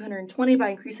negative 220 by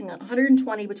increasing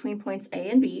 120 between points A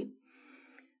and B.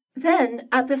 Then,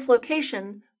 at this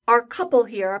location, our couple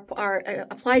here, our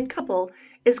applied couple,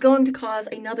 is going to cause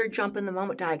another jump in the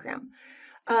moment diagram.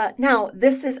 Now,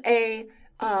 this is a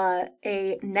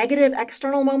negative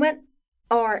external moment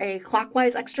or a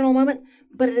clockwise external moment,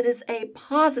 but it is a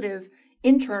positive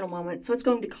internal moment, so it's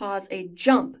going to cause a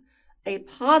jump, a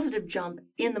positive jump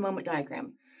in the moment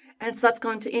diagram. And so that's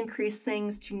going to increase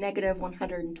things to negative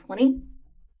 120.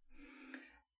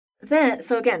 Then,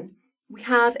 so again, we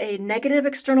have a negative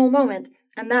external moment,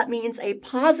 and that means a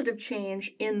positive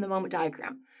change in the moment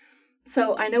diagram.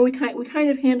 So I know we kind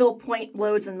of handle point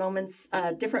loads and moments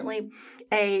differently.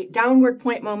 A downward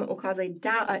point moment will cause a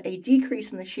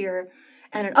decrease in the shear,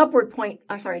 and an downward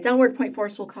point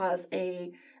force will cause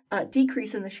a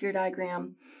decrease in the shear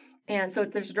diagram. And so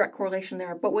there's a direct correlation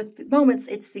there. But with moments,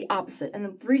 it's the opposite. And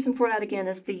the reason for that, again,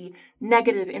 is the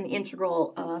negative in the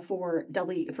integral of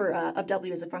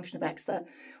W as a function of x,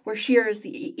 where shear is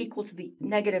equal to the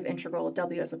negative integral of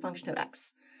W as a function of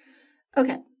x.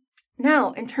 Okay,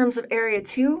 now in terms of area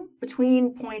 2,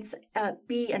 between points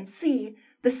B and C,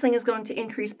 this thing is going to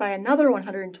increase by another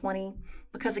 120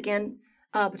 because, again,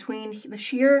 between the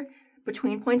shear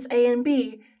between points A and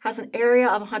B has an area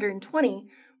of 120,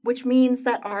 which means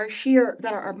that our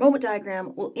moment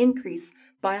diagram will increase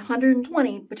by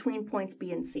 120 between points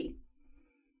B and C.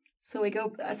 So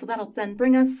so that'll then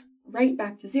bring us right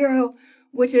back to 0,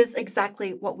 which is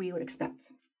exactly what we would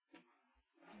expect.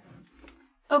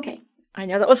 Okay, I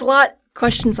know that was a lot.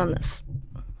 Questions on this?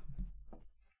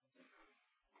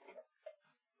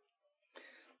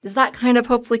 Does that kind of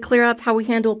hopefully clear up how we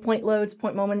handle point loads,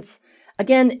 point moments?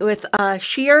 Again, with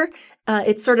shear,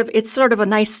 it's sort of a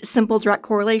nice, simple, direct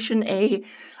correlation. A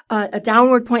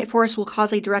downward point force will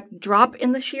cause a direct drop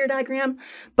in the shear diagram,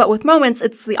 but with moments,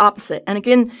 it's the opposite. And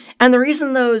again, the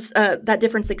reason that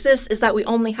difference exists is that we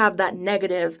only have that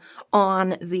negative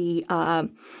on the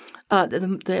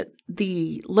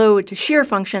load to shear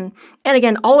function. And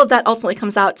again, all of that ultimately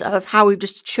comes out of how we've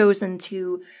just chosen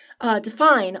to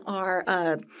define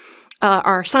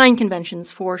our sign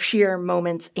conventions for shear,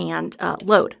 moment, and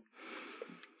load.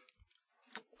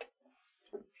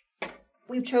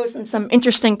 We've chosen some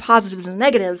interesting positives and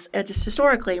negatives just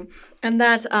historically, and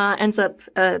that ends up,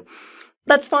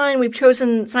 that's fine. We've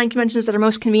chosen sign conventions that are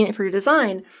most convenient for your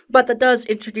design, but that does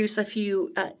introduce a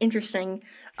few interesting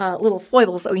little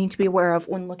foibles that we need to be aware of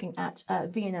when looking at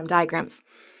V&M diagrams.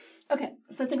 Okay,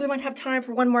 so I think we might have time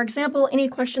for one more example. Any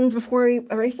questions before we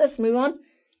erase this and move on?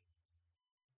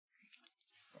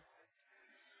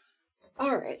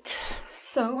 All right,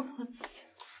 so let's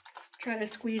try to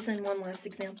squeeze in one last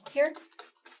example here.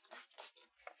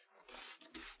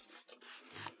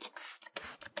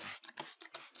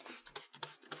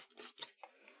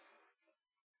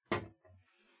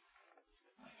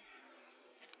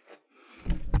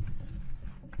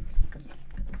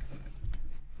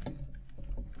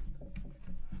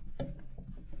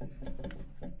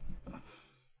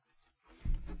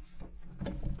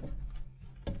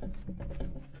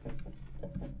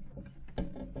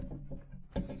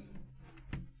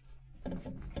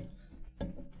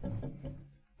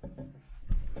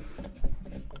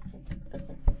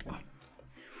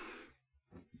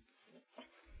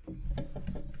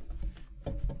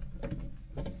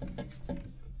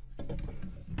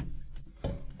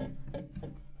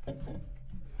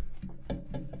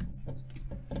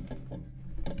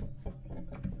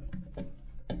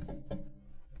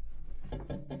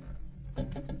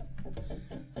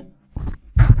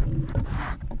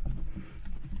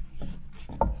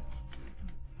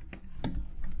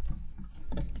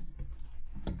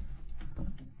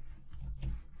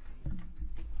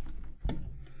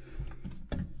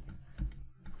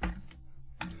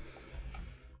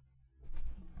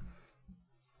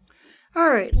 All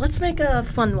right, let's make a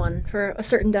fun one for a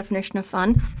certain definition of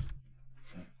fun.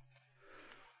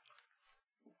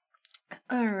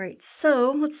 All right,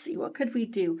 so let's see, what could we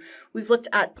do? We've looked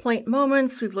at point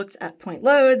moments, we've looked at point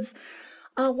loads.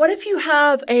 What if you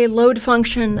have a load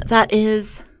function that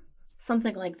is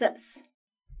something like this?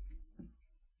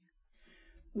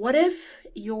 What if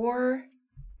your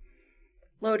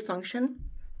load function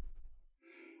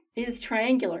is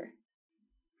triangular?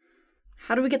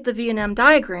 How do we get the V&M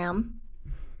diagram?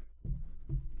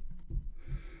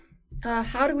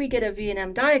 How do we get a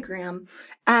V&M diagram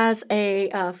as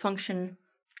a function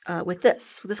with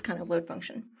this kind of load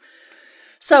function?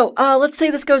 So let's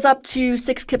say this goes up to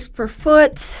 6 kips per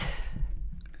foot,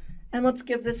 and let's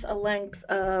give this a length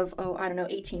of,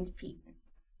 18 feet.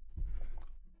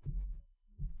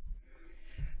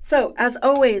 So as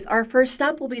always, our first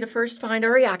step will be to first find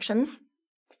our reactions,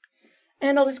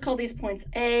 and I'll just call these points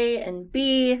A and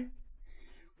B,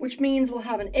 which means we'll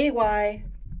have an AY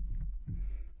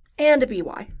and a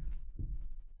BY.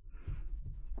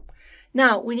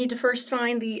 Now, we need to first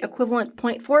find the equivalent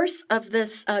point force of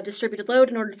this distributed load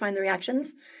in order to find the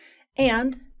reactions,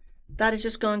 and that is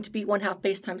just going to be 1/2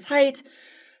 base times height.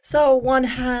 So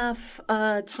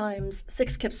 1/2 times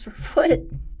 6 kips per foot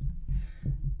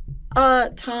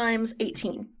times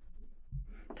 18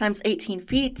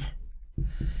 feet.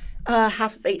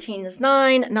 Half of 18 is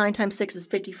 9. 9 times 6 is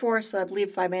 54, so I believe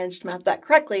if I managed to math that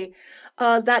correctly,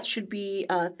 that should be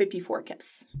 54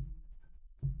 kips.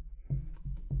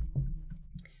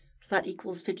 So that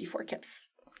equals 54 kips.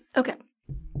 Okay.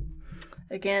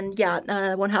 Again, yeah,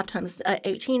 1/2 times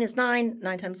 18 is 9.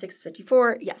 9 times 6 is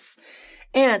 54. Yes.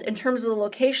 And in terms of the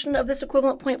location of this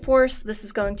equivalent point force, this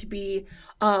is going to be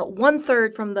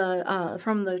 1/3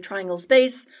 from the triangle's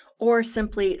base, or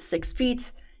simply 6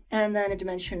 feet, and then a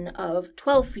dimension of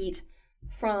 12 feet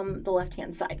from the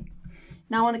left-hand side.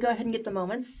 Now I want to go ahead and get the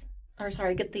moments,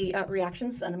 get the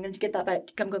reactions, and I'm going to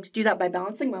do that by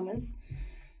balancing moments.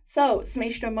 So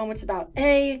summation of moments about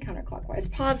A, counterclockwise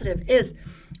positive, is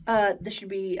this should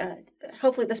be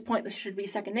hopefully at this point this should be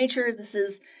second nature. This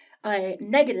is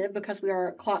negative because we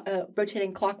are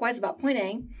rotating clockwise about point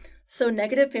A. So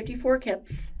negative 54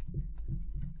 kips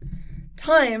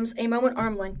times a moment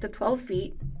arm length of 12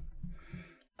 feet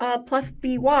plus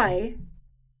BY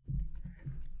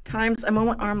times a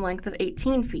moment arm length of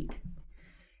 18 feet.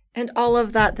 And all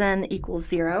of that then equals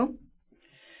 0.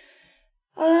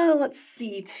 Let's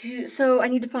see. So I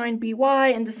need to find BY,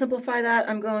 and to simplify that,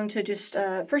 I'm going to just,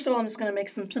 first of all, I'm just going to make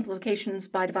some simplifications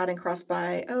by dividing across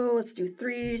by, let's do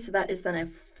 3. So that is then a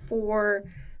 4.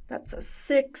 That's a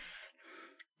 6.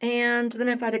 And then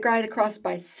if I divide across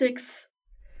by 6,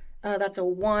 that's a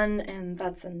 1, and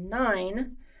that's a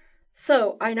 9.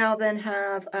 So I now then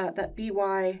have that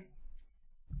BY,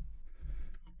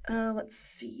 let's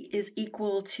see, is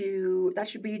equal to, that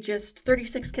should be just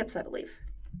 36 kips, I believe.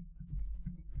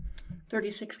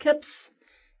 36 kips.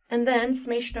 And then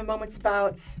summation of moments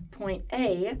about point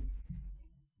A,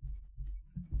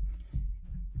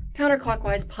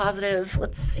 counterclockwise positive,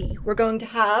 let's see, we're going to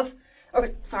have,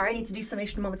 I need to do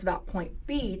summation of moments about point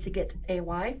B to get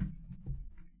AY.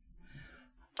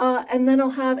 And then I'll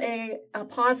have a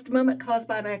paused moment caused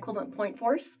by my equivalent point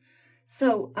force.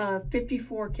 So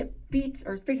 54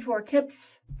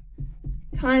 kips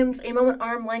times a moment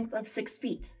arm length of 6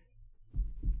 feet.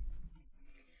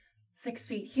 6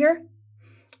 feet here.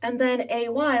 And then AY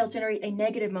will generate a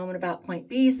negative moment about point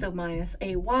B, so minus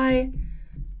AY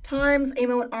times a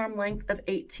moment arm length of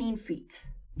 18 feet.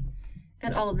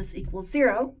 And all of this equals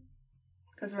 0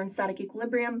 because we're in static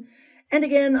equilibrium. And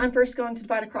again, I'm first going to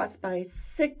divide across by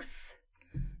 6.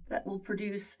 That will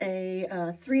produce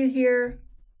a 3 here.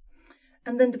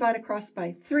 And then divide across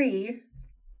by 3.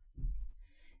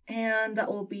 And that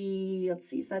will be, let's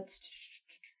see, so that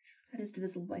is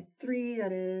divisible by 3.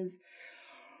 That is,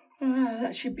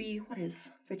 that should be, what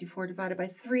is 54 divided by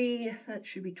 3? That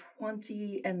should be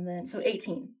 20, and then, so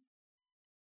 18.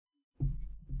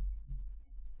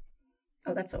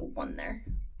 Oh, that's a 1 there.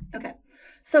 Okay.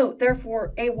 So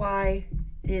therefore, AY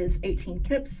is 18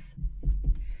 kips.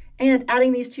 And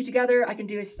adding these two together, I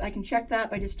can check that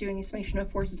by just doing a summation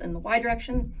of forces in the y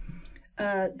direction.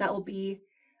 That will be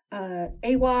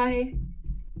AY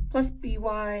plus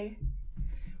BY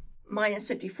minus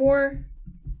 54.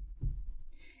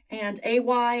 And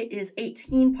AY is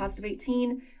 18, positive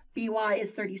 18. BY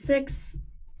is 36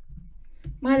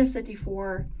 minus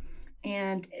 54.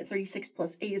 And 36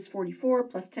 plus 8 is 44,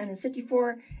 plus 10 is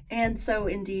 54, and so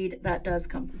indeed that does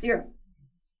come to 0.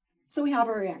 So we have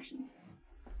our reactions.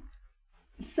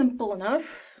 Simple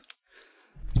enough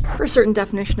for a certain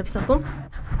definition of simple.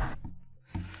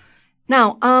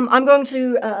 Now, I'm going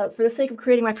to, for the sake of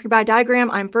creating my free body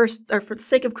diagram, for the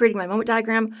sake of creating my moment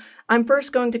diagram, I'm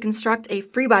first going to construct a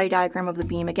free body diagram of the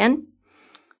beam again.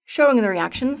 showing the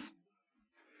reactions.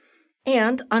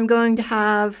 And I'm going to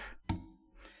have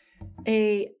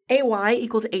a AY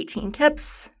equal to 18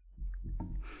 kips,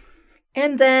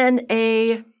 and then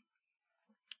a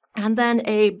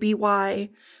BY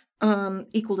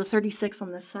equal to 36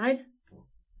 on this side.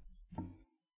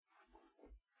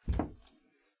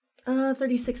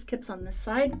 36 kips on this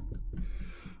side.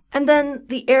 And then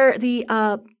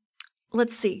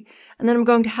let's see. And then I'm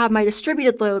going to have my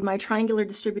distributed load, my triangular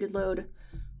distributed load,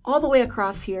 all the way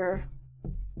across here.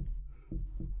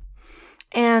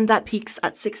 And that peaks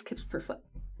at 6 kips per foot.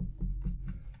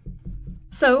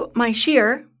 So my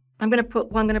shear, I am going to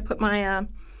put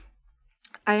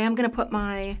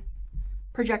my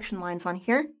projection lines on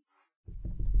here.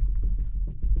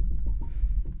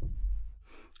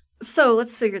 So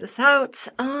let's figure this out.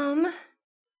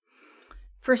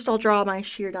 First I'll draw my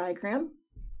shear diagram.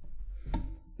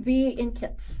 V in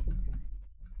kips.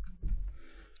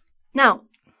 Now,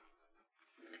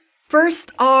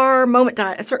 first we need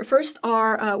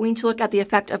to look at the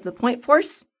effect of the point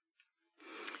force.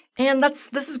 And this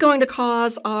is going to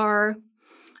cause our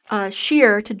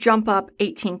shear to jump up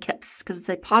 18 kips because it's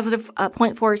a positive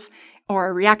point force, or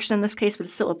a reaction in this case, but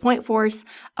it's still a point force,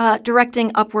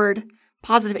 directing upward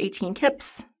positive 18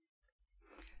 kips.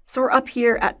 So we're up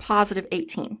here at positive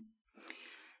 18.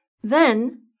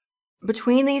 Then,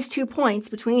 between these 2 points,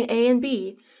 between A and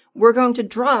B, we're going to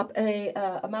drop a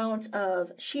amount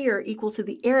of shear equal to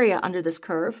the area under this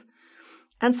curve.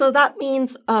 And so that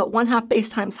means 1/2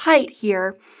 base times height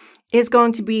here is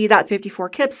going to be that 54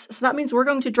 kips. So that means we're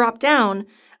going to drop down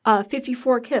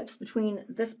 54 kips between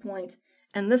this point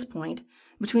and this point,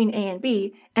 between A and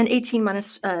B, and 18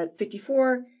 minus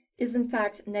 54 is in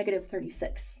fact negative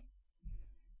 36,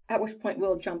 at which point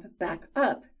we'll jump back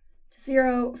up to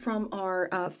 0 from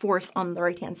our force on the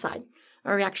right-hand side,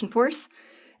 our reaction force.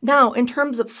 Now, in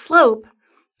terms of slope,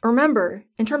 remember,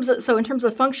 in terms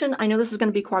of function, I know this is going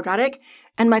to be quadratic,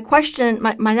 and my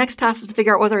next task is to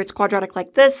figure out whether it's quadratic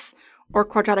like this or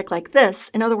quadratic like this.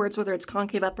 In other words, whether it's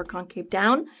concave up or concave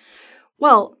down.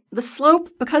 Well, the slope,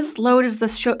 because load is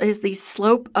the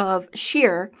slope of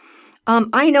shear,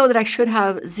 I know that I should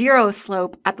have 0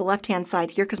 slope at the left-hand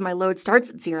side here because my load starts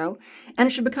at 0, and it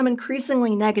should become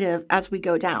increasingly negative as we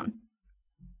go down.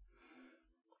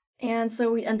 And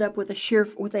so we end up with a shear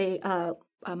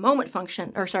moment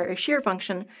function, or sorry, a shear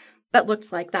function that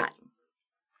looks like that.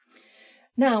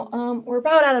 Now, we're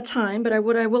about out of time, but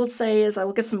what I will say is I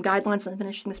will give some guidelines on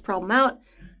finishing this problem out.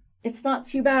 It's not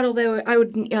too bad, although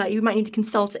you might need to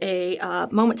consult a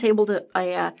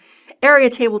area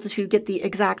table to get the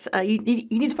exact. You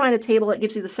need to find a table that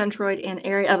gives you the centroid and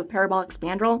area of a parabolic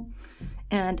spandrel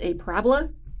and a parabola.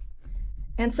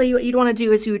 And so what you'd want to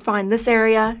do is you would find this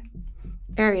area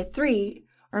 3,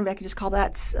 or maybe I could just call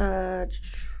that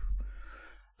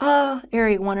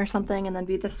area 1 or something, and then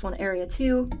be this one area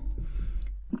 2.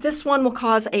 This one will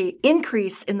cause an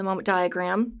increase in the moment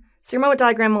diagram. So your moment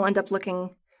diagram will end up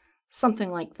looking something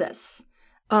like this,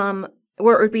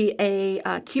 where it would be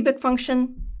a cubic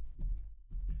function,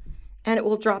 and it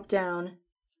will drop down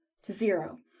to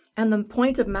 0. And the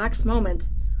point of max moment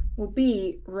will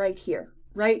be right here,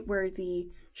 right where the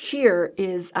shear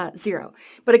is 0.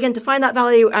 But again, to find that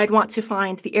value, I'd want to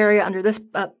find the area under this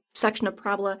section of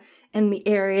parabola and the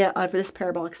area of this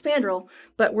parabolic spandrel,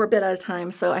 but we're a bit out of time,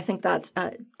 so I think that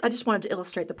I just wanted to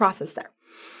illustrate the process there.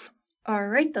 All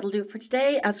right, that'll do it for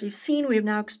today. As we've seen, we've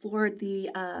now explored the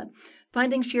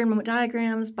finding shear and moment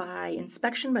diagrams by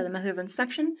inspection, by the method of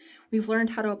inspection. We've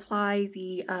learned how to apply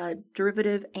the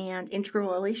derivative and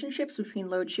integral relationships between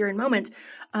load, shear, and moment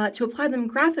to apply them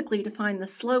graphically to find the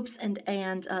slopes and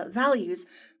values,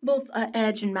 both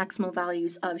edge and maximal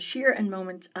values of shear and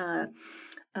moment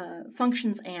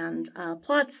functions and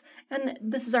plots. And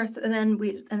this is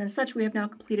and as such, we have now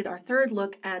completed our third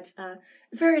look at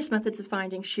various methods of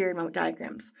finding shear and moment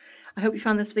diagrams. I hope you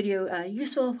found this video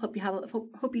useful. Hope you found it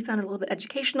a little bit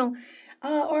educational,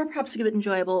 or perhaps a bit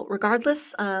enjoyable.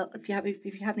 Regardless, if you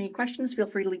have any questions, feel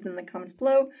free to leave them in the comments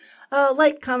below.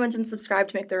 Like, comment, and subscribe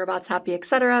to make the robots happy,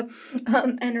 etc.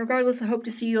 And regardless, I hope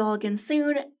to see you all again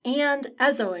soon. And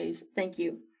as always, thank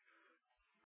you.